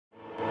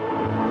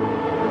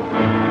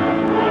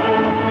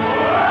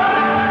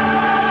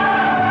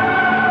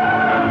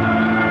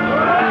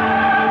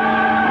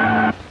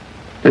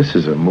This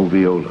is a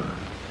moviola.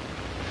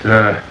 It's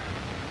a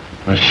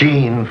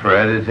machine for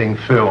editing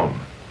film.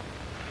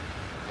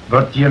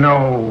 But you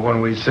know, when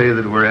we say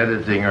that we're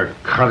editing or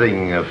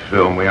cutting a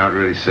film, we aren't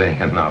really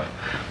saying enough.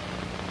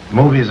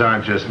 Movies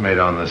aren't just made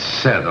on the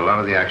set. A lot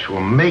of the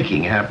actual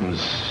making happens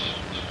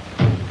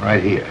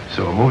right here.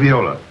 So a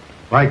moviola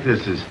like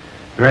this is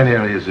very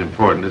nearly as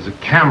important as a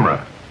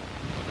camera.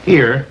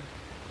 Here,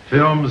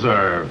 films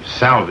are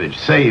salvaged,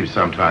 saved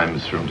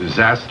sometimes from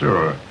disaster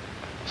or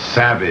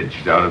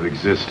savaged out of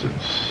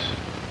existence.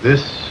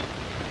 This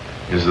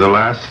is the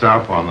last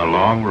stop on the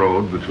long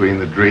road between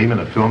the dream in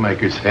a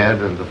filmmaker's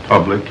head and the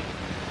public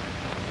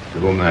to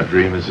whom that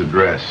dream is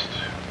addressed.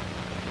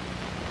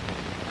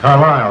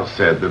 Carlyle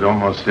said that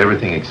almost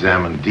everything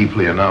examined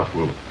deeply enough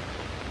will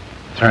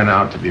turn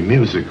out to be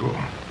musical.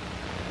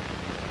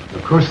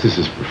 Of course, this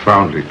is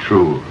profoundly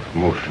true of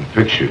motion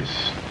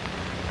pictures.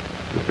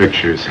 The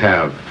pictures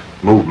have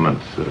movement,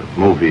 the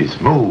movies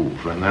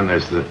move, and then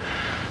there's the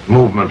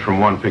movement from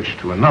one picture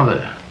to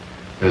another.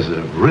 There's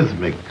a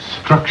rhythmic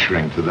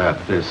structuring to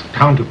that. There's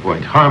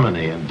counterpoint,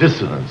 harmony, and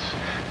dissonance.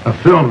 A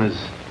film is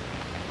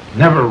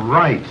never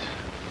right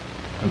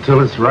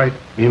until it's right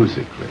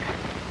musically.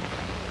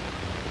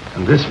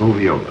 And this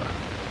moviola,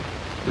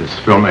 this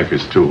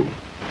filmmaker's tool,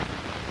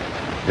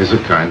 is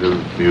a kind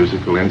of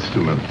musical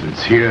instrument.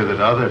 It's here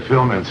that other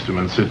film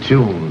instruments are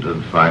tuned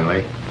and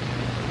finally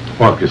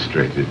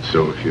orchestrated.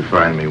 So if you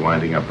find me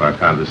winding up our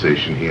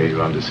conversation here,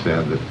 you'll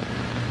understand that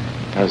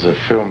as a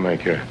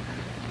filmmaker,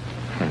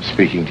 I'm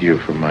speaking to you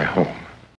from my home.